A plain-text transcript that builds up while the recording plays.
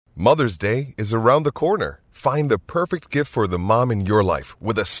Mother's Day is around the corner. Find the perfect gift for the mom in your life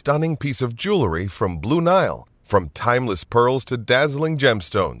with a stunning piece of jewelry from Blue Nile. From timeless pearls to dazzling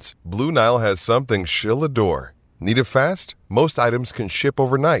gemstones, Blue Nile has something she'll adore. Need it fast? Most items can ship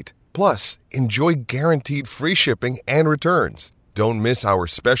overnight. Plus, enjoy guaranteed free shipping and returns. Don't miss our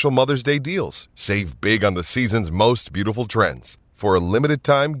special Mother's Day deals. Save big on the season's most beautiful trends. For a limited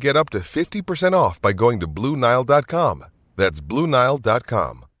time, get up to 50% off by going to BlueNile.com. That's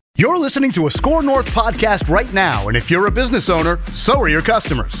BlueNile.com. You're listening to a Score North podcast right now, and if you're a business owner, so are your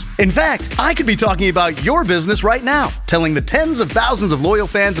customers. In fact, I could be talking about your business right now, telling the tens of thousands of loyal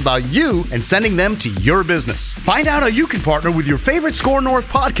fans about you and sending them to your business. Find out how you can partner with your favorite Score North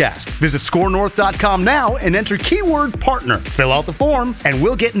podcast. Visit scorenorth.com now and enter keyword partner. Fill out the form, and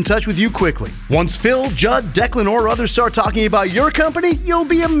we'll get in touch with you quickly. Once Phil, Judd, Declan, or others start talking about your company, you'll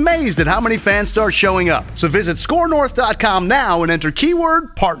be amazed at how many fans start showing up. So visit scorenorth.com now and enter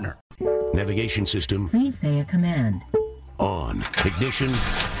keyword partner. Navigation system. Please say a command. On. Ignition.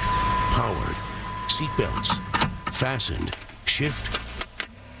 Powered. Seatbelts. Fastened. Shift.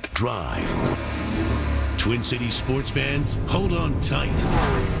 Drive. Twin Cities sports fans, hold on tight.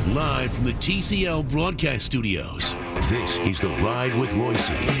 Live from the TCL broadcast studios, this is The Ride with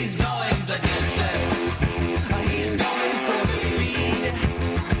Reusse. He's going the distance. He's going full speed.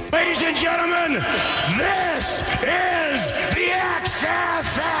 Ladies and gentlemen, this is the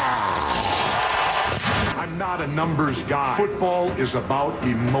XFL. I'm not a numbers guy. Football is about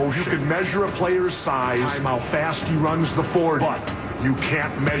emotion. You can measure a player's size, how fast he runs the 40, but you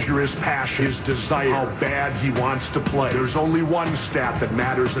can't measure his passion, his desire, how bad he wants to play. There's only one stat that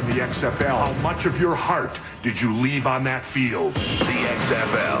matters in the XFL. How much of your heart did you leave on that field? The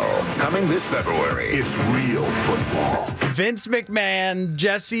XFL, coming this February. It's real football. Vince McMahon,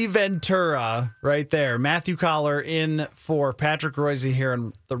 Jesse Ventura, right there. Matthew Collar in for Patrick Reusse here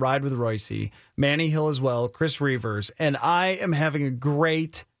on The Ride with Reusse. Manny Hill as well, Chris Reavers. And I am having a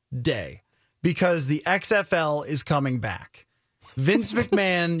great day because the XFL is coming back. Vince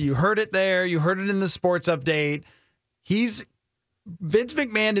McMahon, you heard it there. You heard it in the sports update. Vince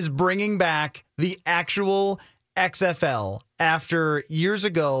McMahon is bringing back the actual XFL after years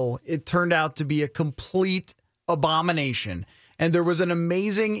ago it turned out to be a complete abomination. And there was an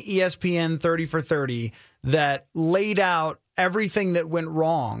amazing ESPN 30 for 30 that laid out everything that went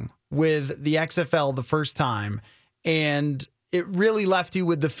wrong with the XFL the first time. And it really left you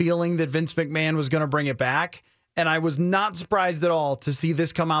with the feeling that Vince McMahon was going to bring it back. And I was not surprised at all to see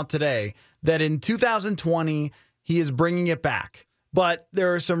this come out today, that in 2020, he is bringing it back. But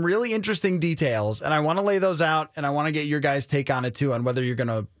there are some really interesting details, and I want to lay those out, and I want to get your guys' take on it too, on whether you're going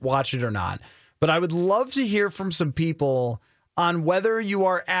to watch it or not. But I would love to hear from some people on whether you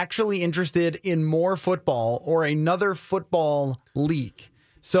are actually interested in more football or another football league.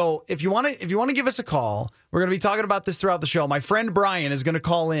 So if you want to give us a call, we're going to be talking about this throughout the show. My friend Brian is going to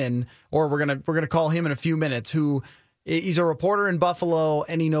call in, or we're going to call him in a few minutes, who he's a reporter in Buffalo,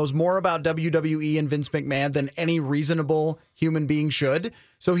 and he knows more about WWE and Vince McMahon than any reasonable human being should.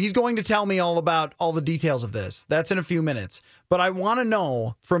 So he's going to tell me all about all the details of this. That's in a few minutes. But I want to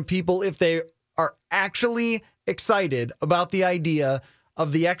know from people if they are actually excited about the idea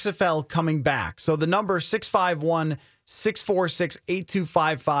of the XFL coming back. So the number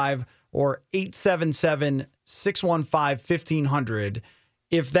 651-646-8255 or 877-615-1500.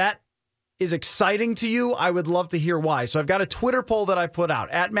 If that is exciting to you, I would love to hear why. So I've got a Twitter poll that I put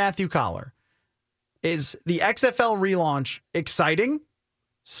out at Matthew Collar. Is the XFL relaunch exciting,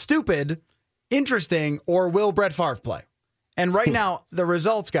 stupid, interesting, or will Brett Favre play? And right now, the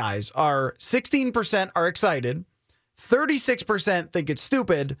results, guys, are 16% are excited, 36% think it's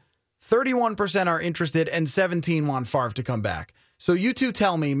stupid, 31% are interested, and 17% want Favre to come back. So you two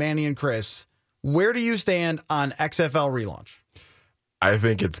tell me, Manny and Chris, where do you stand on XFL relaunch? I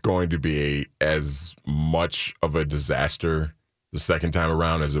think it's going to be as much of a disaster the second time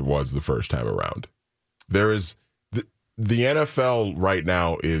around as it was the first time around. There is the NFL right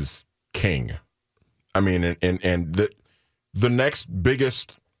now is king. I mean, and the next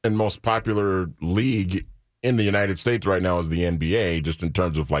biggest and most popular league in the United States right now is the NBA, just in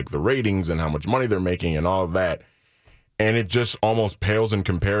terms of like the ratings and how much money they're making and all of that. And it just almost pales in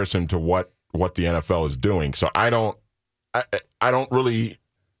comparison to what the NFL is doing. So I don't really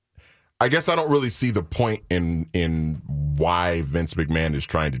see the point in why Vince McMahon is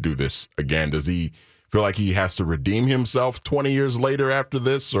trying to do this again. Does he feel like he has to redeem himself 20 years later after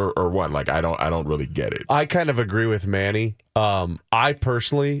this, or what? Like, I don't really get it. I kind of agree with Manny. I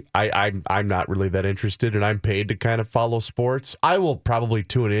personally, I'm not really that interested, and I'm paid to kind of follow sports. I will probably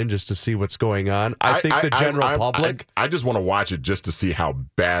tune in just to see what's going on. I think the general public. I just want to watch it just to see how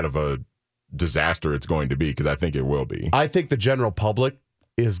bad of a disaster it's going to be, because I think it will be. I think the general public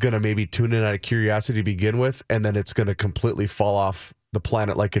is going to maybe tune in out of curiosity to begin with, and then it's going to completely fall off the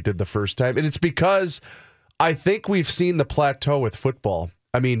planet like it did the first time. And it's because I think we've seen the plateau with football.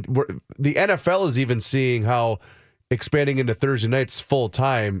 I mean, the NFL is even seeing how expanding into Thursday nights full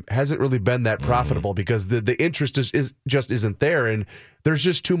time hasn't really been that profitable because the interest is just isn't there, and there's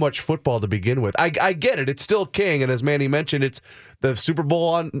just too much football to begin with. I get it; it's still king, and as Manny mentioned, it's the Super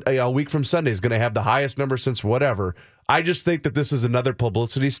Bowl on a week from Sunday is going to have the highest number since whatever. I just think that this is another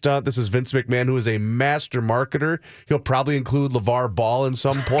publicity stunt. This is Vince McMahon, who is a master marketer. He'll probably include LeVar Ball in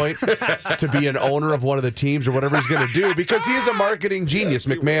some point to be an owner of one of the teams or whatever he's going to do, because he is a marketing genius.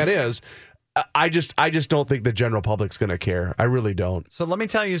 McMahon is. I just don't think the general public's going to care. I really don't. So let me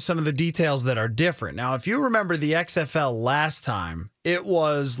tell you some of the details that are different. Now, if you remember the XFL last time, it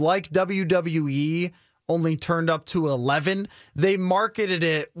was like WWE, only turned up to 11. They marketed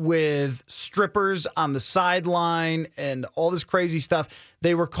it with strippers on the sideline and all this crazy stuff.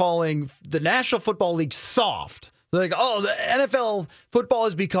 They were calling the National Football League soft. They're like, oh, the NFL football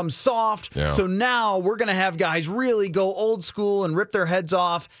has become soft. Yeah. So now we're going to have guys really go old school and rip their heads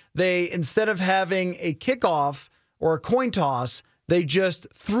off. They, instead of having a kickoff or a coin toss, they just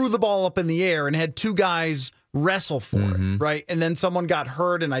threw the ball up in the air and had two guys wrestle for it, right? And then someone got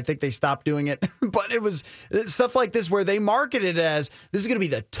hurt, and I think they stopped doing it. But it was stuff like this where they marketed it as, this is going to be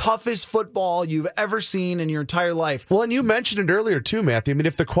the toughest football you've ever seen in your entire life. Well, and you mentioned it earlier too, Matthew. I mean,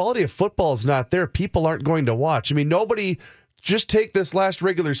 if the quality of football is not there, people aren't going to watch. I mean, nobody... Just take this last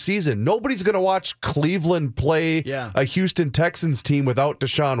regular season. Nobody's going to watch Cleveland play a Houston Texans team without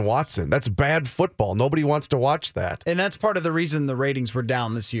Deshaun Watson. That's bad football. Nobody wants to watch that. And that's part of the reason the ratings were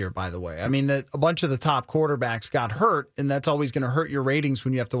down this year, by the way. I mean, a bunch of the top quarterbacks got hurt, and that's always going to hurt your ratings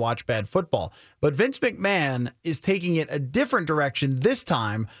when you have to watch bad football. But Vince McMahon is taking it a different direction this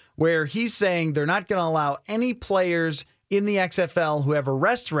time, where he's saying they're not going to allow any players in the XFL who have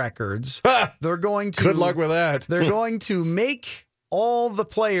arrest records. They're going to... Good luck with that. They're going to make all the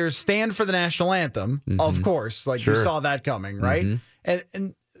players stand for the national anthem, of course. Like, you saw that coming, right?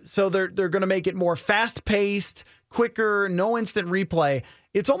 And so they're going to make it more fast-paced, quicker, no instant replay.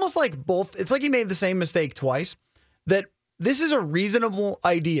 It's almost like both... It's like he made the same mistake twice. That this is a reasonable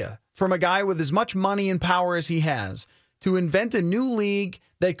idea from a guy with as much money and power as he has to invent a new league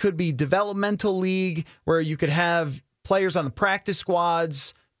that could be developmental league, where you could have players on the practice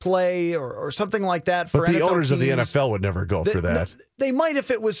squads play or something like that. For but the NFL owners teams. of the NFL would never go for that. They might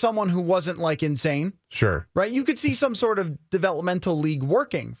if it was someone who wasn't like insane. Sure. Right? You could see some sort of developmental league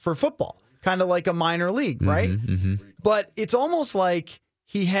working for football, kind of like a minor league, right? But it's almost like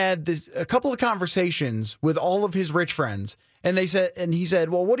he had a couple of conversations with all of his rich friends, and he said,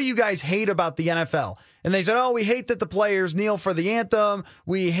 well, what do you guys hate about the NFL? And they said, oh, we hate that the players kneel for the anthem.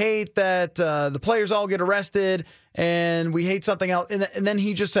 We hate that the players all get arrested, and we hate something else. And then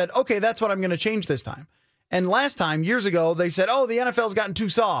he just said, okay, that's what I'm going to change this time. And last time, years ago, they said, oh, the NFL's gotten too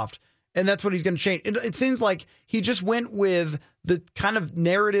soft, and that's what he's going to change. It seems like he just went with the kind of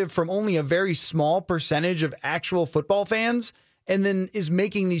narrative from only a very small percentage of actual football fans, and then is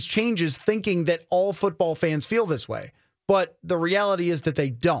making these changes thinking that all football fans feel this way. But the reality is that they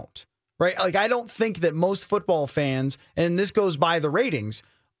don't, right? Like, I don't think that most football fans, and this goes by the ratings,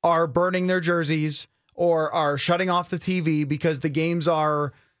 are burning their jerseys or are shutting off the TV because the games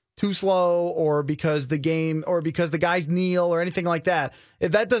are too slow, or because the guys kneel or anything like that.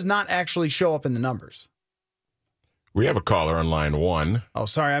 That does not actually show up in the numbers. We have a caller on line one. Oh,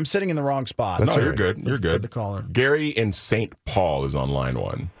 sorry, I'm sitting in the wrong spot. No, you're good. You're good. The caller. Gary in St. Paul is on line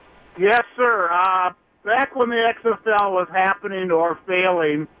one. Yes, sir. Back when the XFL was happening or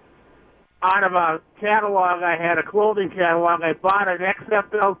failing, out of a catalog, I had a clothing catalog. I bought an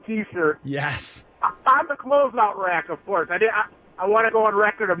XFL T-shirt. Yes. On the closeout rack, of course. I want to go on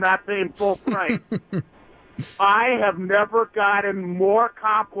record of not paying full price. I have never gotten more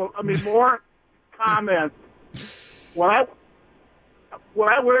comments. When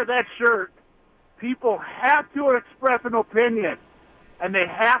I wear that shirt, people have to express an opinion, and they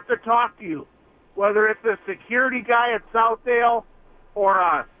have to talk to you. Whether it's a security guy at Southdale or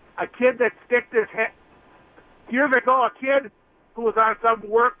a kid that sticked his head. Years ago, a kid who was on some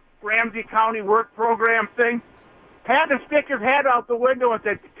Ramsey County work program thing had to stick his head out the window and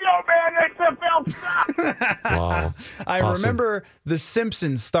said, "Yo, man, XFL sucks." Wow. I Awesome. remember The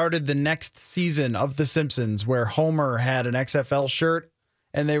Simpsons started the next season of The Simpsons where Homer had an XFL shirt.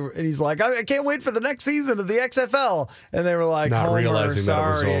 And he's like, I can't wait for the next season of the XFL. And they were like, Not Homer, realizing that it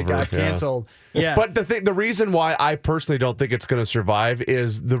was sorry, it over. got Yeah. canceled. Yeah. But the reason why I personally don't think it's going to survive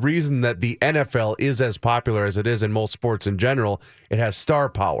is the reason that the NFL is as popular as it is in most sports in general. It has star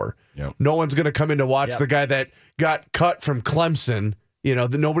power. Yep. No one's going to come in to watch the guy that got cut from Clemson. You know,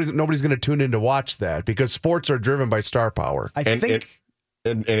 nobody's going to tune in to watch that because sports are driven by star power. I think.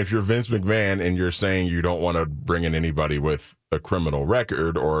 And if you're Vince McMahon and you're saying you don't want to bring in anybody with a criminal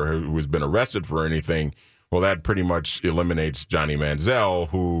record or who has been arrested for anything, well, that pretty much eliminates Johnny Manziel,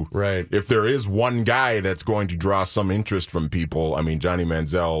 who, if there is one guy that's going to draw some interest from people, I mean, Johnny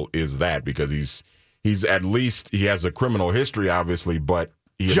Manziel is that because he's at least, he has a criminal history, obviously, but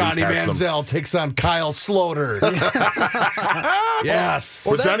Johnny Manziel takes on Kyle Sloter. Yes.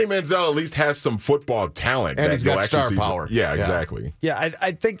 But Johnny Manziel at least has some football talent. And that he's got you'll actually star see power. Yeah, exactly. Yeah,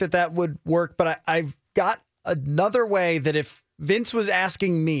 I think that would work. But I've got another way that if Vince was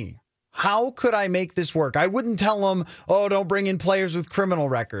asking me, how could I make this work? I wouldn't tell him, oh, don't bring in players with criminal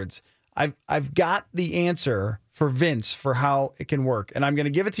records. I've got the answer for Vince for how it can work. And I'm going to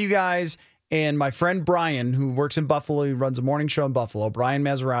give it to you guys. And my friend Brian, who works in Buffalo, he runs a morning show in Buffalo, Brian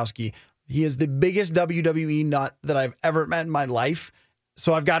Mazurowski, he is the biggest WWE nut that I've ever met in my life.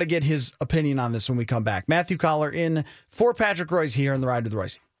 So I've got to get his opinion on this when we come back. Matthew Collar in for Patrick Reusse here on the Ride with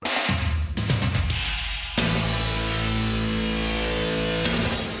Reusse.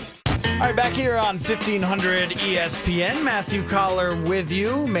 All right, back here on 1500 ESPN, Matthew Collar with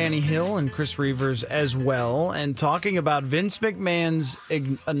you, Manny Hill and Chris Reavers as well, and talking about Vince McMahon's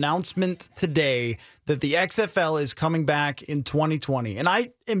announcement today that the XFL is coming back in 2020. And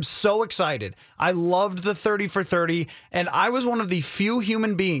I am so excited. I loved the 30 for 30, and I was one of the few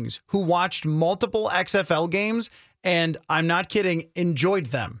human beings who watched multiple XFL games, and I'm not kidding, enjoyed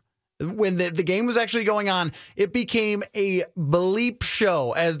them. When the game was actually going on, it became a bleep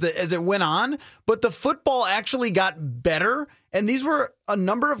show as it went on. But the football actually got better. And these were a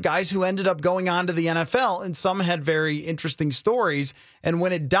number of guys who ended up going on to the NFL, and some had very interesting stories. And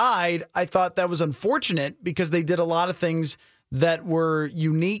when it died, I thought that was unfortunate because they did a lot of things that were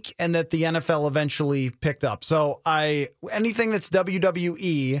unique and that the NFL eventually picked up. So anything that's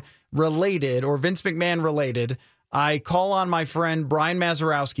WWE related or Vince McMahon related, I call on my friend Brian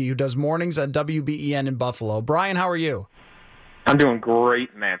Mazurowski, who does mornings at WBEN in Buffalo. Brian, how are you? I'm doing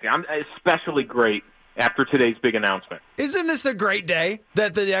great, Matthew. I'm especially great after today's big announcement. Isn't this a great day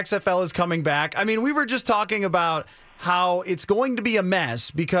that the XFL is coming back? I mean, we were just talking about how it's going to be a mess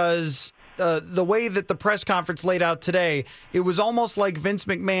because the way that the press conference laid out today, it was almost like Vince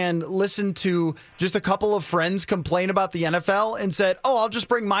McMahon listened to just a couple of friends complain about the NFL and said, oh, I'll just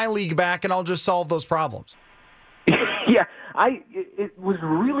bring my league back and I'll just solve those problems. Yeah, it was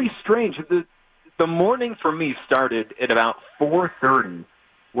really strange. The morning for me started at about 4:30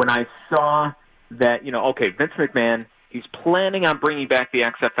 when I saw that, okay, Vince McMahon, he's planning on bringing back the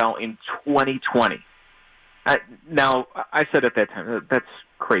XFL in 2020. Now, I said at that time, that's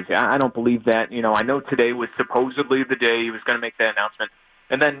crazy. I don't believe that. I know today was supposedly the day he was going to make that announcement.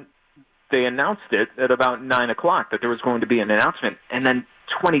 And then they announced it at about 9 o'clock that there was going to be an announcement. And then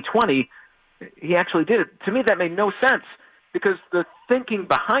 2020, he actually did it. To me, that made no sense because the thinking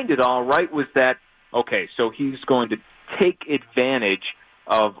behind it all, right, was that, okay, so he's going to take advantage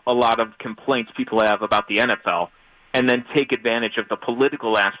of a lot of complaints people have about the NFL and then take advantage of the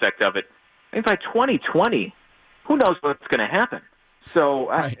political aspect of it. I mean, by 2020, who knows what's going to happen? So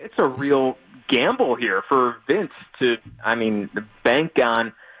it's a real gamble here for Vince to, bank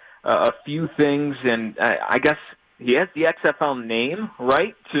on a few things, and I guess he has the XFL name,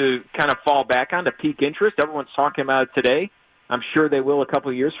 right, to kind of fall back on to peak interest. Everyone's talking about it today. I'm sure they will a couple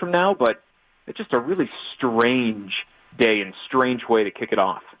of years from now, but it's just a really strange day and strange way to kick it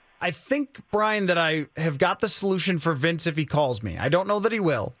off. I think, Brian, that I have got the solution for Vince if he calls me. I don't know that he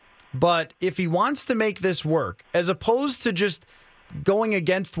will, but if he wants to make this work, as opposed to just going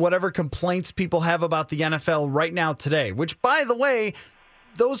against whatever complaints people have about the NFL right now today, which, by the way,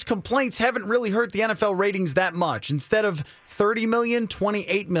 those complaints haven't really hurt the NFL ratings that much. Instead of 30 million,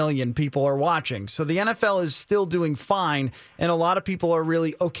 28 million people are watching. So the NFL is still doing fine, and a lot of people are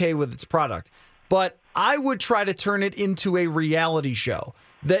really okay with its product. But I would try to turn it into a reality show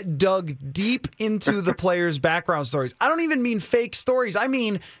that dug deep into the players' background stories. I don't even mean fake stories. I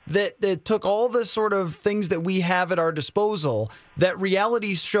mean that took all the sort of things that we have at our disposal that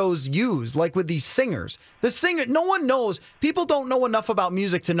reality shows use, like with these singers. The singer, no one knows. People don't know enough about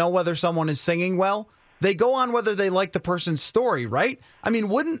music to know whether someone is singing well. they go on whether they like the person's story, right? I mean,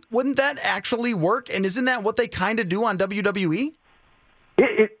 wouldn't that actually work? And isn't that what they kind of do on WWE?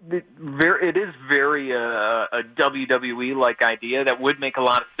 It is very a WWE-like idea that would make a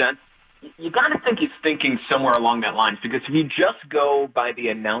lot of sense. You got to think he's thinking somewhere along that line, because if you just go by the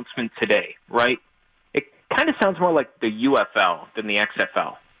announcement today, right, it kind of sounds more like the UFL than the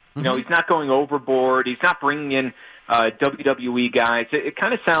XFL. You know, he's not going overboard. He's not bringing in WWE guys. It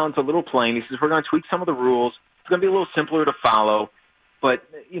kind of sounds a little plain. He says, we're going to tweak some of the rules. It's going to be a little simpler to follow. But,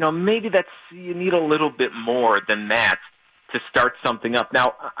 you know, maybe you need a little bit more than that to start something up.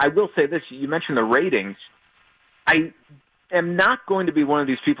 Now, I will say this. You mentioned the ratings. I am not going to be one of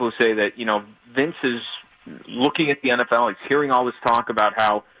these people who say that, you know, Vince is looking at the NFL. He's hearing all this talk about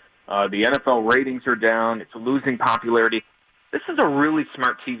how the NFL ratings are down. It's losing popularity. This is a really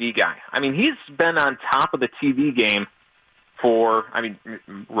smart TV guy. I mean, he's been on top of the TV game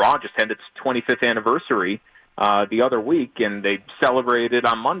Raw just had its 25th anniversary the other week, and they celebrated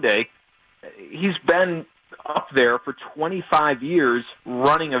on Monday. He's been up there for 25 years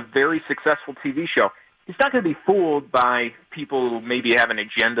running a very successful TV show. He's not going to be fooled by people who maybe have an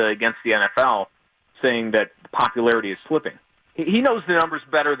agenda against the NFL saying that popularity is slipping. He knows the numbers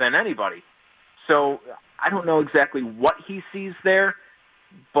better than anybody. So I don't know exactly what he sees there,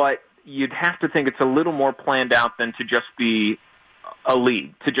 but you'd have to think it's a little more planned out than to just be a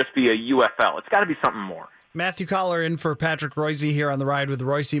league, to just be a UFL. It's got to be something more. Matthew Collar in for Patrick Reusse here on The Ride with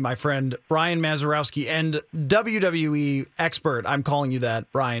Reusse, my friend Brian Mazurowski, and WWE expert. I'm calling you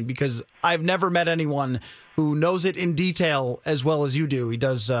that, Brian, because I've never met anyone who knows it in detail as well as you do. He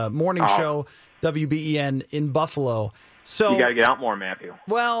does a morning show, WBEN in Buffalo. So you got to get out more, Matthew.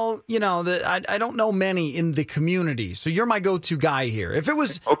 Well, you know, I don't know many in the community, so you're my go-to guy here. If it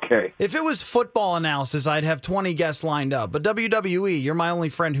was football analysis, I'd have 20 guests lined up. But WWE, you're my only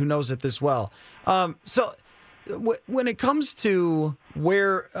friend who knows it this well. So when it comes to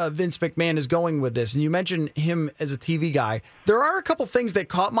where Vince McMahon is going with this, and you mentioned him as a TV guy, there are a couple things that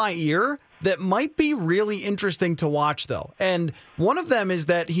caught my ear that might be really interesting to watch, though. And one of them is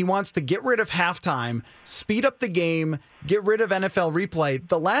that he wants to get rid of halftime, speed up the game, get rid of NFL replay.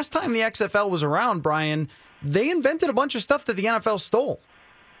 The last time the XFL was around, Brian, they invented a bunch of stuff that the NFL stole.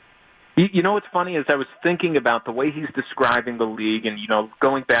 You know what's funny is I was thinking about the way he's describing the league and, you know,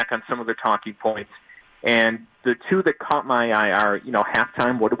 going back on some of the talking points. And the two that caught my eye are, you know,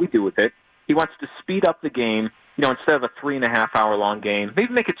 halftime, what do we do with it? He wants to speed up the game, you know, instead of a 3.5-hour-long game,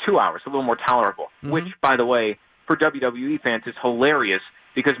 maybe make it 2 hours, a little more tolerable, which, by the way, for WWE fans is hilarious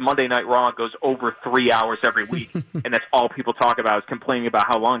because Monday Night Raw goes over 3 hours every week, and that's all people talk about is complaining about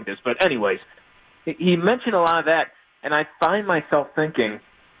how long it is. But anyways, he mentioned a lot of that, and I find myself thinking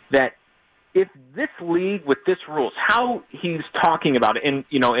that if this league with this rules, how he's talking about it in,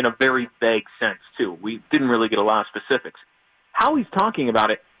 you know, in a very vague sense too. We didn't really get a lot of specifics. How he's talking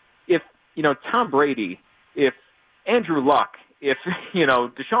about it, if, you know, Tom Brady, if Andrew Luck, if, you know,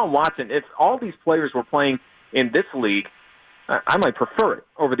 Deshaun Watson, if all these players were playing in this league, I might prefer it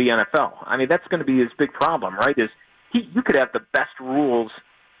over the NFL. I mean, that's going to be his big problem, right? You could have the best rules,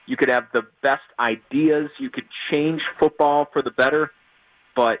 you could have the best ideas, you could change football for the better,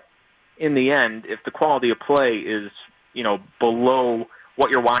 but in the end, if the quality of play is, you know, below what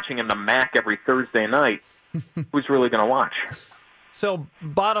you're watching in the MAC every Thursday night, who's really going to watch? So,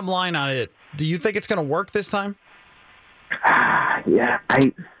 bottom line on it, do you think it's going to work this time? Yeah,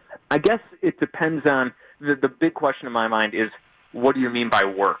 I guess it depends on the big question in my mind is, what do you mean by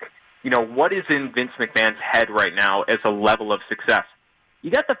work? You know, what is in Vince McMahon's head right now as a level of success? You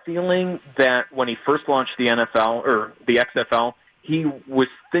got the feeling that when he first launched the NFL or the XFL, he was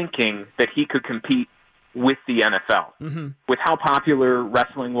thinking that he could compete with the NFL, with how popular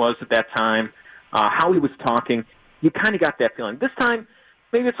wrestling was at that time, how he was talking. You kind of got that feeling. This time,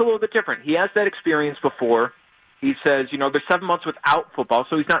 maybe it's a little bit different. He has that experience before. He says, you know, there's 7 months without football,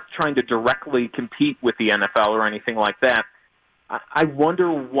 so he's not trying to directly compete with the NFL or anything like that. I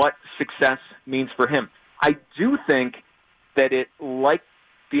wonder what success means for him. I do think that it, like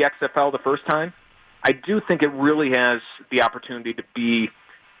the XFL the first time, I do think it really has the opportunity to be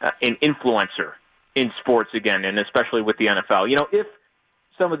an influencer in sports again, and especially with the NFL. You know, if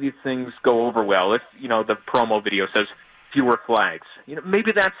some of these things go over well, if, you know, the promo video says fewer flags, you know,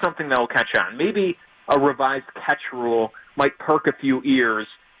 maybe that's something that will catch on. Maybe a revised catch rule might perk a few ears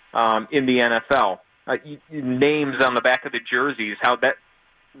in the NFL. Names on the back of the jerseys, how that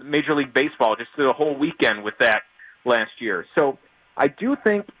Major League Baseball just did a whole weekend with that last year. So I do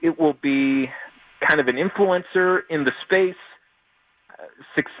think it will be kind of an influencer in the space.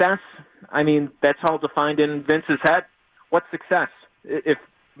 Success, I mean, that's all defined in Vince's head. What's success? If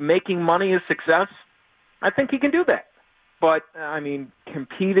making money is success, I think he can do that. But, I mean,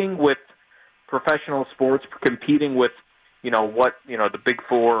 competing with professional sports, competing with, the Big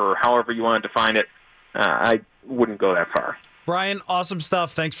Four or however you want to define it, I wouldn't go that far. Brian, awesome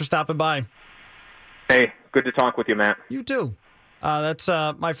stuff. Thanks for stopping by. Hey, good to talk with you, Matt. You too. That's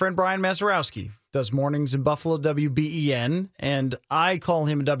my friend Brian Mazurowski. Does mornings in Buffalo, WBEN, and I call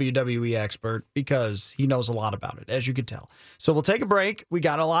him a WWE expert because he knows a lot about it, as you could tell. So we'll take a break. We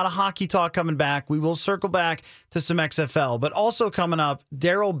got a lot of hockey talk coming back. We will circle back to some XFL, but also coming up,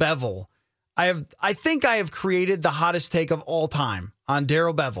 Darrell Bevell. I think I have created the hottest take of all time on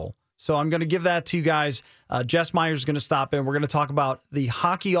Darrell Bevell. So I'm going to give that to you guys. Jess Myers is going to stop in. We're going to talk about the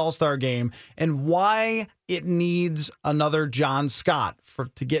Hockey All-Star Game and why it needs another John Scott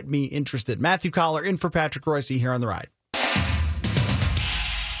to get me interested. Matthew Collar in for Patrick Reusse here on The Ride.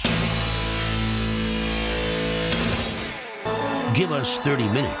 Give us 30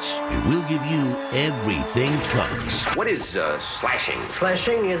 minutes, and we'll give you everything Tugs. What is slashing?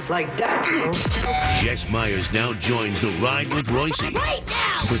 Slashing is like that. Jess Myers now joins the Ride with Reusse Right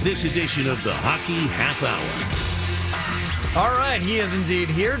now! for this edition of the Hockey Half Hour. All right, he is indeed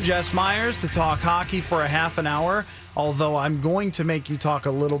here, Jess Myers, to talk hockey for a half an hour, although I'm going to make you talk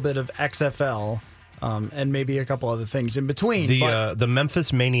a little bit of XFL. And maybe a couple other things in between. The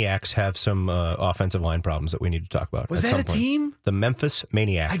Memphis Maniacs have some offensive line problems that we need to talk about. Was that a team? The Memphis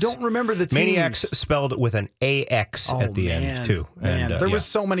Maniacs. I don't remember the team. Maniacs spelled with an AX at the end, too. Man, there was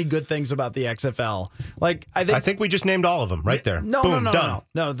so many good things about the XFL. I think we just named all of them right there. No, Boom, no. done.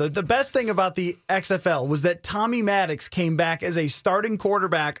 No, the best thing about the XFL was that Tommy Maddox came back as a starting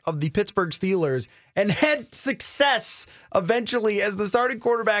quarterback of the Pittsburgh Steelers and had success eventually as the starting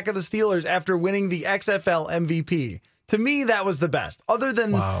quarterback of the Steelers after winning the XFL MVP. To me, that was the best. Other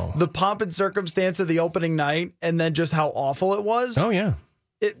than the pomp and circumstance of the opening night and then just how awful it was. Oh, yeah.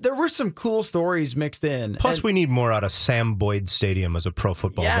 There were some cool stories mixed in. Plus, we need more out of Sam Boyd Stadium as a pro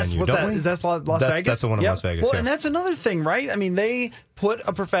football venue, don't we? Is that Las Vegas? That's the one in Las Vegas, Well, yeah. and that's another thing, right? I mean, they put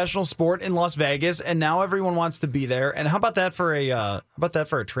a professional sport in Las Vegas, and now everyone wants to be there. And how about that for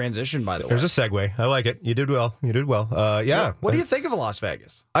a transition? By the way, There's a segue. I like it. You did well. Yeah. What do you think of Las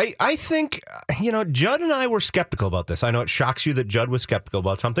Vegas? I think Judd and I were skeptical about this. I know it shocks you that Judd was skeptical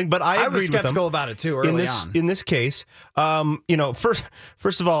about something, but I agreed was with him. skeptical about it too early on. In this case,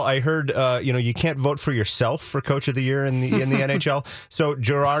 first of all, I heard you can't vote for yourself for Coach of the Year in the NHL. So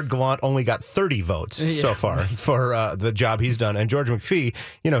Gerard Gallant only got 30 votes so far for the job he's done, and George McPhee,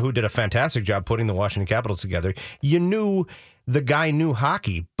 who did a fantastic job putting the Washington Capitals together. You knew the guy knew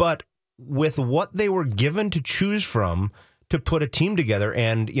hockey, but with what they were given to choose from to put a team together,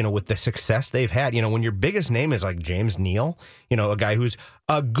 and with the success they've had, when your biggest name is like James Neal, a guy who's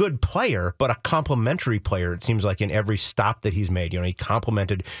a good player but a complimentary player, it seems like in every stop that he's made. He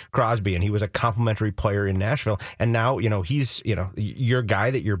complimented Crosby, and he was a complimentary player in Nashville, and now he's your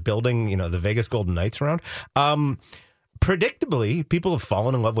guy that you're building the Vegas Golden Knights around. Predictably, people have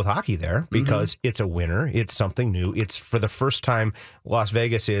fallen in love with hockey there because it's a winner. It's something new. It's for the first time, Las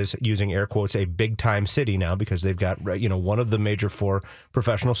Vegas is, using air quotes, a big-time city now because they've got one of the major four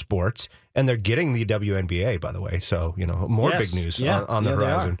professional sports, and they're getting the WNBA, by the way. So more big news on the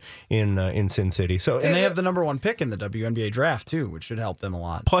horizon in Sin City. So and they have the number one pick in the WNBA draft too, which should help them a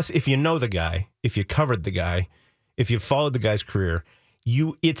lot. Plus, if you know the guy, if you covered the guy, if you followed the guy's career,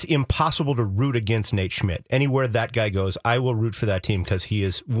 it's impossible to root against Nate Schmidt. Anywhere that guy goes, I will root for that team because he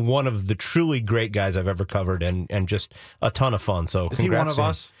is one of the truly great guys I've ever covered and just a ton of fun. So is he one of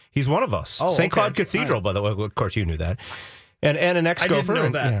us? He's one of us. Oh, St. Cloud Cathedral, by the way. Of course, you knew that. And an ex-gopher. I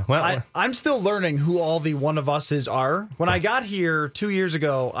didn't know that. Yeah, well, I'm still learning who all the one of us's are. When I got here 2 years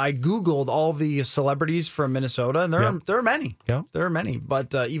ago, I Googled all the celebrities from Minnesota, and there are many. Yeah. There are many,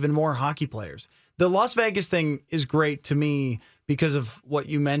 but even more hockey players. The Las Vegas thing is great to me because of what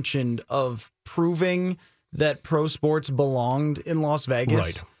you mentioned of proving that pro sports belonged in Las Vegas.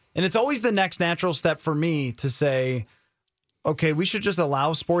 Right. And it's always the next natural step for me to say, okay, we should just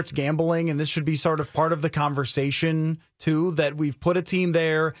allow sports gambling, and this should be sort of part of the conversation, too, that we've put a team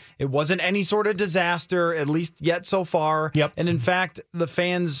there. It wasn't any sort of disaster, at least yet so far. Yep. And in fact, the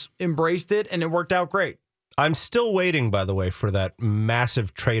fans embraced it, and it worked out great. I'm still waiting, by the way, for that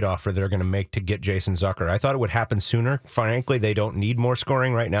massive trade offer they're going to make to get Jason Zucker. I thought it would happen sooner. Frankly, they don't need more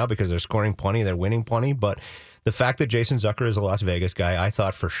scoring right now because they're scoring plenty, they're winning plenty, but the fact that Jason Zucker is a Las Vegas guy, I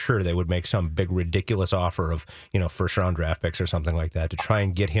thought for sure they would make some big ridiculous offer of, first round draft picks or something like that to try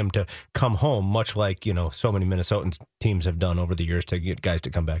and get him to come home, much like, so many Minnesotan teams have done over the years to get guys to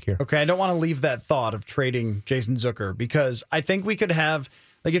come back here. Okay, I don't want to leave that thought of trading Jason Zucker because I think we could have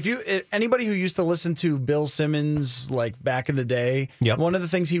Like anybody who used to listen to Bill Simmons like back in the day, one of the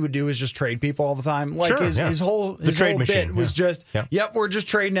things he would do is just trade people all the time. Like his whole trade machine, bit was just, we're just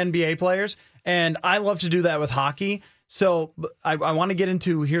trading NBA players. And I love to do that with hockey. So I want to get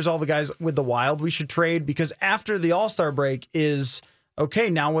into here's all the guys with the Wild we should trade, because after the All-Star break is, okay,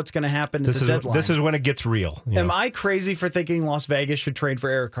 now what's going to happen at the deadline? This is when it gets real. Am I crazy for thinking Las Vegas should trade for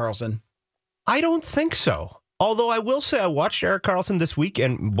Erik Karlsson? I don't think so. Although I will say I watched Erik Karlsson this week,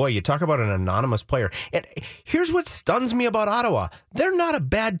 and boy, you talk about an anonymous player. And here's what stuns me about Ottawa. They're not a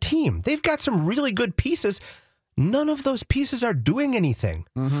bad team. They've got some really good pieces. None of those pieces are doing anything.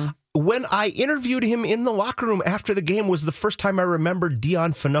 Mm-hmm. When I interviewed him in the locker room after the game was the first time I remembered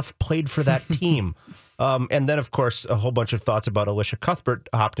Dion Phaneuf played for that team. And then, of course, a whole bunch of thoughts about Alicia Cuthbert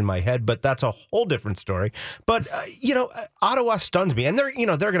hopped in my head, but that's a whole different story. But, Ottawa stuns me, and they're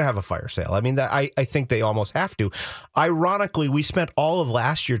going to have a fire sale. I mean, I think they almost have to. Ironically, we spent all of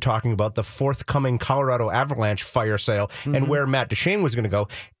last year talking about the forthcoming Colorado Avalanche fire sale and where Matt Duchene was going to go.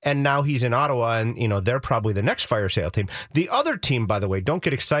 And now he's in Ottawa, and, they're probably the next fire sale team. The other team, by the way, don't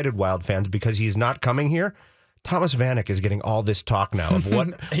get excited, Wild fans, because he's not coming here. Thomas Vanek is getting all this talk now of what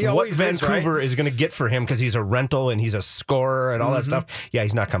Vancouver is going to get for him because he's a rental and he's a scorer and all that stuff. Yeah,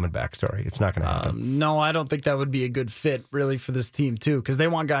 he's not coming back. Sorry, it's not going to happen. No, I don't think that would be a good fit really for this team too, because they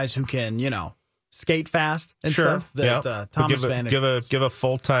want guys who can, skate fast and stuff. That Thomas Vanek give a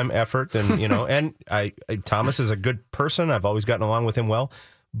full-time effort, and and Thomas is a good person. I've always gotten along with him well,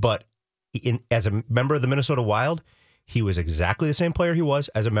 but as a member of the Minnesota Wild, he was exactly the same player he was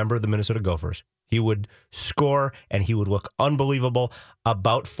as a member of the Minnesota Gophers. He would score, and he would look unbelievable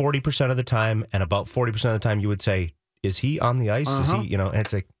about 40% of the time, and about 40% of the time you would say, is he on the ice? Is he, and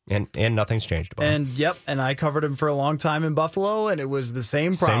it's like, and nothing's changed about him. And I covered him for a long time in Buffalo, and it was the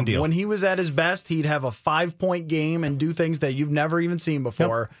same problem. Same deal. When he was at his best, he'd have a 5-point game and do things that you've never even seen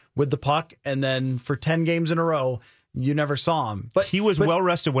before with the puck, and then for 10 games in a row, you never saw him. But he was well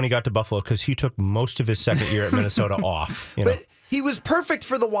rested when he got to Buffalo because he took most of his second year at Minnesota off. But he was perfect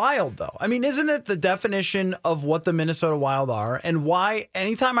for the Wild, though. I mean, isn't it the definition of what the Minnesota Wild are, and why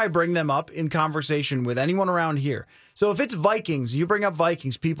anytime I bring them up in conversation with anyone around here? So if it's Vikings, you bring up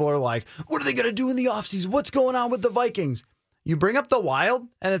Vikings, people are like, what are they going to do in the offseason? What's going on with the Vikings? You bring up the Wild,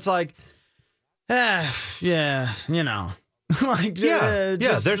 and it's like, there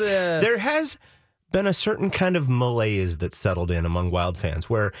has been a certain kind of malaise that settled in among Wild fans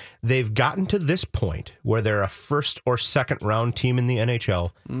where they've gotten to this point where they're a first or second round team in the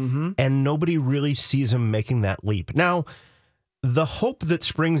NHL and nobody really sees them making that leap. Now, the hope that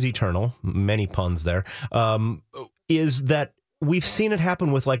springs eternal, many puns there, is that we've seen it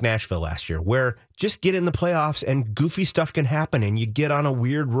happen with like Nashville last year, where just get in the playoffs and goofy stuff can happen and you get on a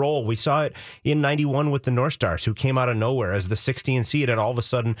weird roll. We saw it in 91 with the North Stars, who came out of nowhere as the 16 seed and all of a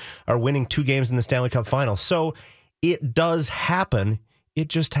sudden are winning 2 games in the Stanley Cup final. So it does happen. It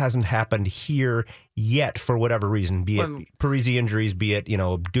just hasn't happened here yet for whatever reason, be it Parise injuries, be it,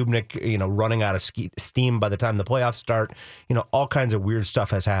 Dubnyk, running out of steam by the time the playoffs start. All kinds of weird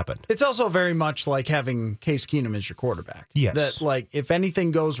stuff has happened. It's also very much like having Case Keenum as your quarterback. Yes. That, like, if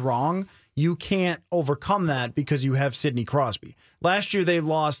anything goes wrong, you can't overcome that because you have Sidney Crosby. Last year, they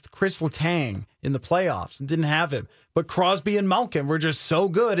lost Chris Letang in the playoffs and didn't have him. But Crosby and Malkin were just so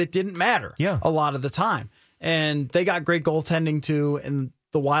good, it didn't matter a lot of the time. And they got great goaltending, too, and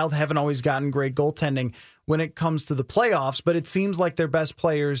the Wild haven't always gotten great goaltending when it comes to the playoffs, but it seems like their best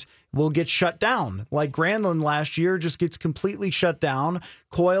players will get shut down. Like Granlund last year just gets completely shut down.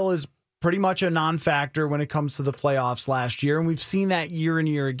 Coyle is pretty much a non-factor when it comes to the playoffs last year, and we've seen that year and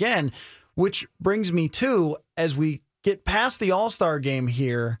year again, which brings me to, as we get past the All-Star game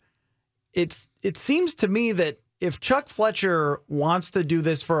here, it seems to me that if Chuck Fletcher wants to do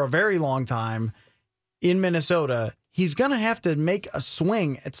this for a very long time in Minnesota, he's going to have to make a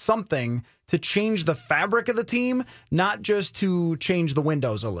swing at something to change the fabric of the team, not just to change the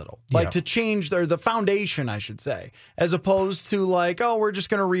windows a little. Like to change the foundation, I should say, as opposed to like, we're just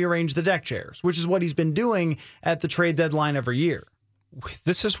going to rearrange the deck chairs, which is what he's been doing at the trade deadline every year.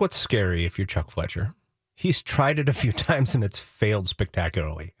 This is what's scary if you're Chuck Fletcher. He's tried it a few times and it's failed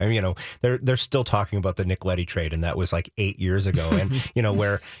spectacularly. I mean, they're still talking about the Nick Leddy trade, and that was like 8 years ago. And,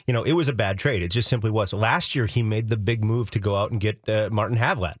 where, it was a bad trade. It just simply was. Last year, he made the big move to go out and get Martin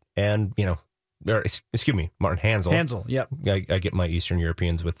Havlat. And, Martin Hansel. Hansel, yep. I get my Eastern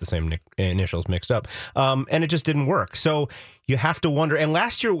Europeans with the same initials mixed up. And it just didn't work. So you have to wonder. And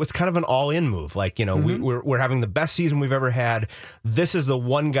last year it was kind of an all-in move. Like, we're having the best season we've ever had. This is the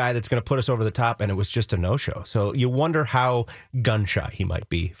one guy that's going to put us over the top, and it was just a no-show. So you wonder how gun-shy he might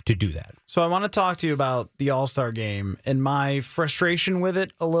be to do that. So I want to talk to you about the All-Star Game and my frustration with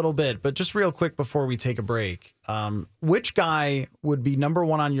it a little bit. But just real quick before we take a break, which guy would be number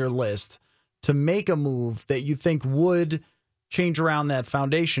one on your list to make a move that you think would change around that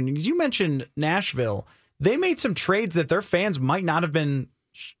foundation? Because you mentioned Nashville. They made some trades that their fans might not have been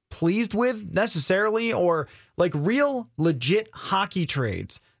pleased with necessarily, or like real legit hockey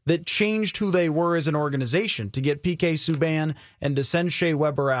trades that changed who they were as an organization, to get PK Subban and to send Shea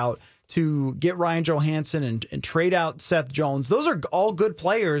Weber out, to get Ryan Johansson and trade out Seth Jones. Those are all good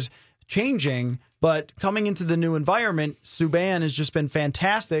players changing, but coming into the new environment, Subban has just been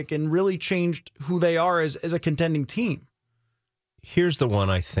fantastic and really changed who they are as a contending team. Here's the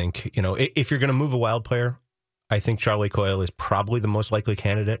one I think, if you're going to move a wild player, I think Charlie Coyle is probably the most likely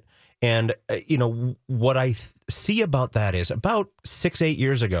candidate. And, what I see about that is about 6-8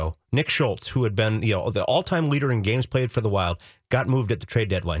 years ago, Nick Schultz, who had been, the all-time leader in games played for the Wild, got moved at the trade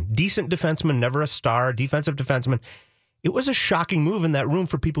deadline. Decent defenseman, never a star, defensive defenseman. It was a shocking move in that room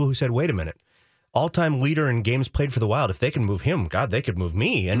for people who said, wait a minute, all-time leader in games played for the Wild. If they can move him, God, they could move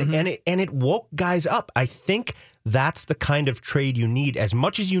me. And it woke guys up. I think that's the kind of trade you need. As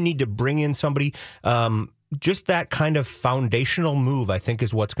much as you need to bring in somebody, just that kind of foundational move, I think,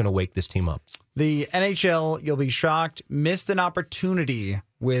 is what's going to wake this team up. The NHL, you'll be shocked, missed an opportunity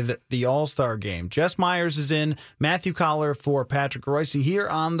with the All-Star Game. Jess Myers is in, Matthew Collar for Patrick Reusse here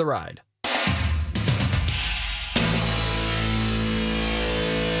on The Ride.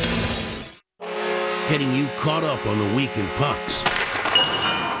 Getting you caught up on the week in pucks.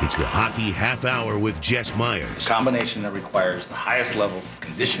 It's the Hockey Half Hour with Jess Myers. A combination that requires the highest level of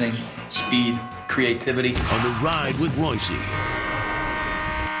conditioning, speed, creativity. On the Ride with Reusse.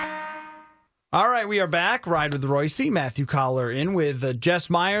 All right, we are back. Ride with Reusse. Matthew Collar in with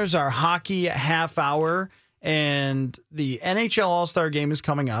Jess Myers, our Hockey Half Hour. And the NHL All-Star Game is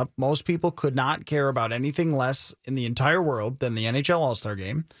coming up. Most people could not care about anything less in the entire world than the NHL All-Star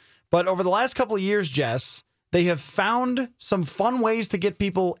Game. But over the last couple of years, Jess, they have found some fun ways to get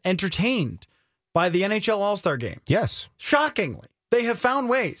people entertained by the NHL All-Star Game. Yes. Shockingly, they have found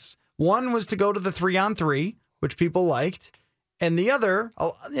ways. One was to go to the 3-on-3, which people liked. And the other,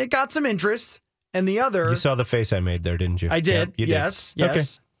 it got some interest. And the other... You saw the face I made there, didn't you? I did. Yeah, you yes. did. Okay.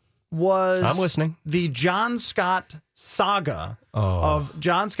 Was I'm listening. The John Scott saga of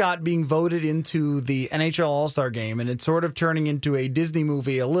John Scott being voted into the NHL All-Star Game, and it's sort of turning into a Disney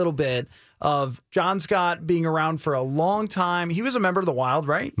movie a little bit, of John Scott being around for a long time. He was a member of the Wild,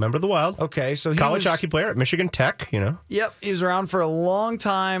 right? Member of the Wild. Okay, so he college hockey player at Michigan Tech, Yep, he was around for a long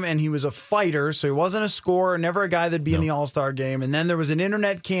time, and he was a fighter, so he wasn't a scorer, never a guy that'd be in the All-Star Game. And then there was an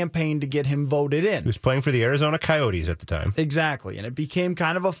internet campaign to get him voted in. He was playing for the Arizona Coyotes at the time. Exactly, and it became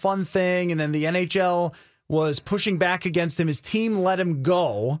kind of a fun thing, and then the NHL was pushing back against him. His team let him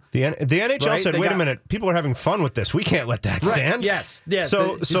go. The NHL said, wait a minute, people are having fun with this. We can't let that stand. Yes.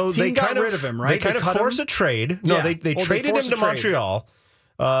 So they got rid of him, right? They kind of force a trade. No, they traded him to Montreal.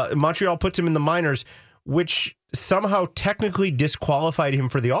 Montreal puts him in the minors, which somehow technically disqualified him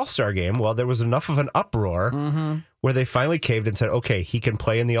for the All-Star Game. Well, there was enough of an uproar where they finally caved and said, okay, he can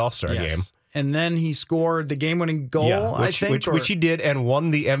play in the All-Star Game. And then he scored the game-winning goal, I think. Which he did, and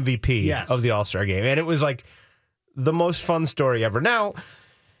won the MVP of the All-Star Game. And it was like the most fun story ever. Now,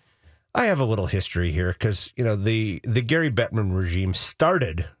 I have a little history here because, the Gary Bettman regime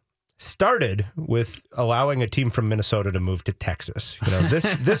started with allowing a team from Minnesota to move to Texas.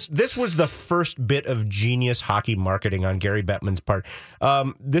 This was the first bit of genius hockey marketing on Gary Bettman's part.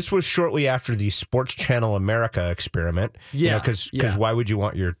 This was shortly after the Sports Channel America experiment. Because why would you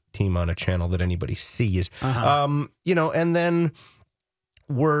want your team on a channel that anybody sees? And then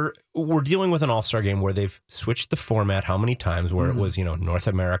we're dealing with an All-Star Game where they've switched the format how many times, where it was, North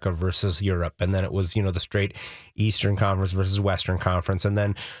America versus Europe, and then it was, the straight Eastern Conference versus Western Conference, and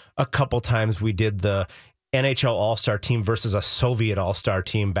then a couple times we did the NHL All-Star team versus a Soviet All-Star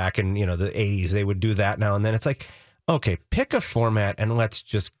team back in, the 80s. They would do that now and then. It's like, okay, pick a format and let's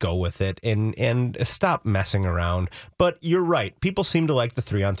just go with it and stop messing around. But you're right. People seem to like the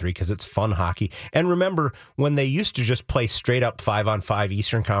 3-on-3 because it's fun hockey. And remember, when they used to just play straight up 5-on-5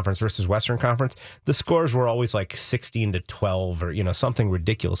 Eastern Conference versus Western Conference, the scores were always like 16-12 or, something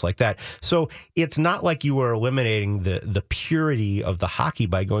ridiculous like that. So it's not like you were eliminating the purity of the hockey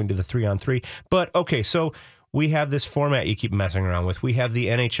by going to the 3-on-3. But okay, so we have this format you keep messing around with. We have the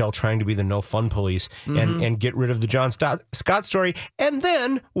NHL trying to be the no fun police and get rid of the John Scott story. And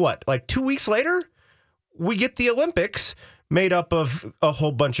then, what, like 2 weeks later, we get the Olympics made up of a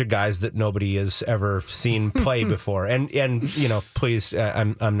whole bunch of guys that nobody has ever seen play before. And you know, please,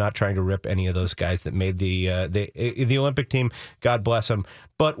 I'm not trying to rip any of those guys that made the Olympic team. God bless them.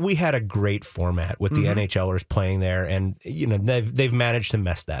 But we had a great format with the NHLers playing there, and you know they've managed to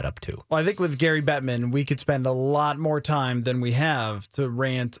mess that up too. Well, I think with Gary Bettman, we could spend a lot more time than we have to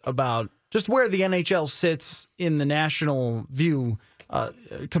rant about just where the NHL sits in the national view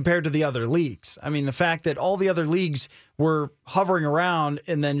compared to the other leagues. I mean, the fact that all the other leagues were hovering around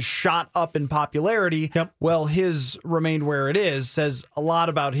and then shot up in popularity, well, his remained where it is, says a lot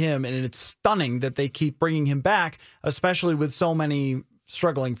about him, and it's stunning that they keep bringing him back, especially with so many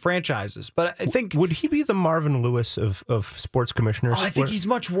struggling franchises. But I think... Would he be the Marvin Lewis of sports commissioners? Oh, I think he's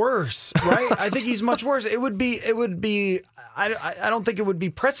much worse, right? I think he's much worse. It would be, I don't think it would be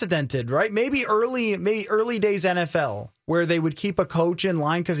precedented, right? Maybe early days NFL, where they would keep a coach in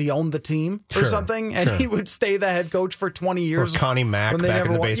line because he owned the team or something, and he would stay the head coach for 20 years. Or Connie Mack back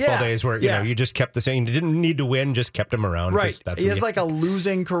in the baseball days where, you know, you just kept the same, you didn't need to win, just kept him around. Right. He has like a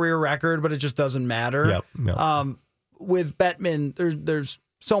losing career record, but it just doesn't matter. Yep. With Bettman, there's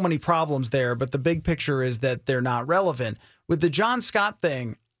so many problems there, but the big picture is that they're not relevant. With the John Scott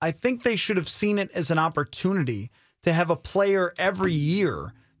thing, I think they should have seen it as an opportunity to have a player every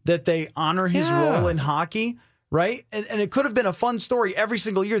year that they honor his role in hockey, right? And it could have been a fun story every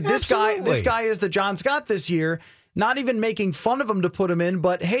single year. This guy is the John Scott this year, not even making fun of him to put him in,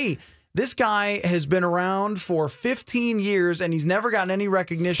 but hey, this guy has been around for 15 years and he's never gotten any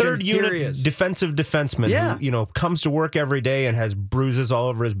recognition. Third unit defensive defenseman who, you know, comes to work every day and has bruises all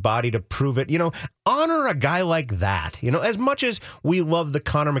over his body to prove it. You know, honor a guy like that. You know, as much as we love the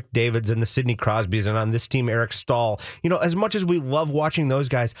Connor McDavids and the Sidney Crosbys and on this team, Eric Stahl, you know, as much as we love watching those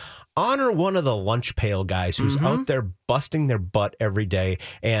guys, honor one of the lunch pail guys who's out there busting their butt every day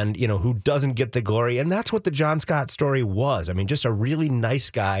and, you know, who doesn't get the glory. And that's what the John Scott story was. I mean, just a really nice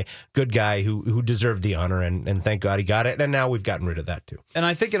guy, good guy who deserved the honor. And thank God he got it. And now we've gotten rid of that too. And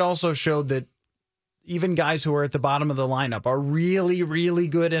I think it also showed that even guys who are at the bottom of the lineup are really, really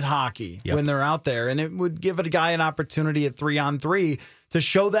good at hockey when they're out there. And it would give a guy an opportunity at 3-on-3 to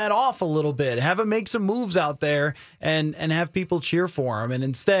show that off a little bit, have him make some moves out there and have people cheer for him. And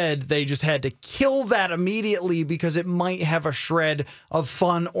instead, they just had to kill that immediately because it might have a shred of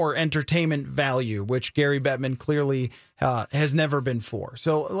fun or entertainment value, which Gary Bettman clearly has never been for.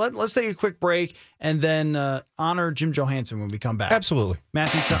 So let's take a quick break and then honor Jim Johansson when we come back. Absolutely.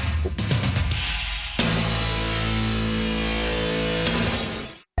 Matthew.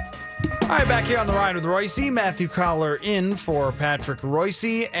 All right, back here on the Ride with Reusse, Matthew Collar in for Patrick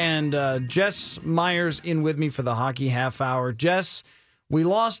Reusse, and Jess Myers in with me for the Hockey Half Hour. Jess, we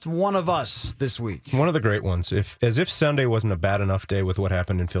lost one of us this week. One of the great ones. As if Sunday wasn't a bad enough day with what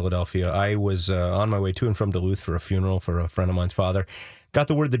happened in Philadelphia, I was on my way to and from Duluth for a funeral for a friend of mine's father. Got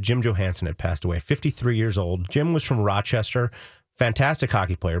the word that Jim Johansson had passed away, 53 years old. Jim was from Rochester. Fantastic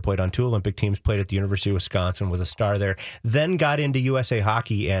hockey player, played on 2 Olympic teams, played at the University of Wisconsin, was a star there, then got into USA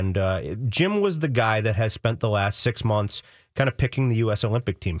Hockey, and Jim was the guy that has spent the last 6 months kind of picking the U.S.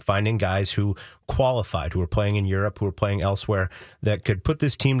 Olympic team, finding guys who qualified, who were playing in Europe, who were playing elsewhere, that could put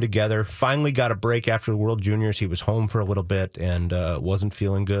this team together. Finally got a break after the World Juniors. He was home for a little bit and wasn't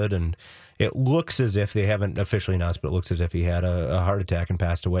feeling good, and it looks as if they haven't officially announced, but it looks as if he had a heart attack and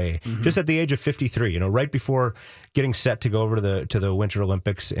passed away just at the age of 53. You know, right before getting set to go over to the Winter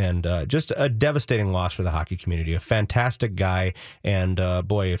Olympics, and just a devastating loss for the hockey community. A fantastic guy, and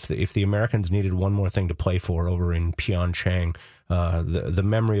boy, if the Americans needed one more thing to play for over in Pyeongchang, the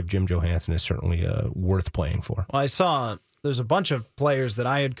memory of Jim Johansson is certainly worth playing for. Well, I saw there's a bunch of players that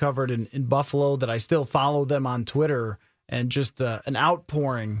I had covered in Buffalo that I still follow them on Twitter. And just an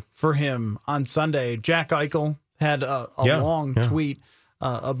outpouring for him on Sunday. Jack Eichel had a long tweet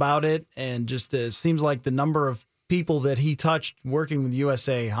about it, and just seems like the number of people that he touched working with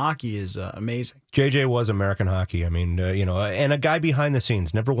USA Hockey is amazing. JJ was American hockey. I mean, and a guy behind the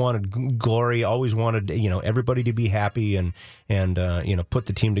scenes, never wanted glory, always wanted, everybody to be happy and put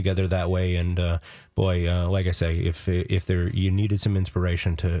the team together that way. And boy, like I say, if you needed some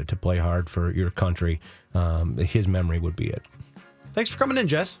inspiration to play hard for your country, his memory would be it. Thanks for coming in,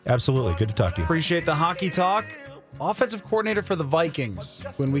 Jess. Absolutely. Good to talk to you. Appreciate the hockey talk. Offensive coordinator for the Vikings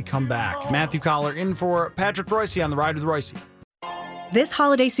when we come back. Matthew Collar in for Patrick Reusse on the Ride with Reusse. This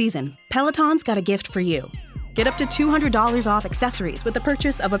holiday season, Peloton's got a gift for you. Get up to $200 off accessories with the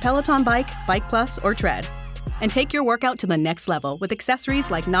purchase of a Peloton bike, Bike Plus, or Tread. And take your workout to the next level with accessories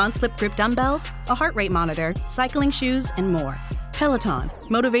like non-slip grip dumbbells, a heart rate monitor, cycling shoes, and more. Peloton,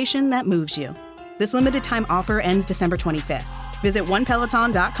 motivation that moves you. This limited time offer ends December 25th. Visit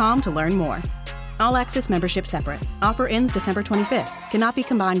onepeloton.com to learn more. All access membership separate. Offer ends December 25th. Cannot be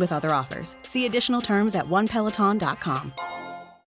combined with other offers. See additional terms at onepeloton.com.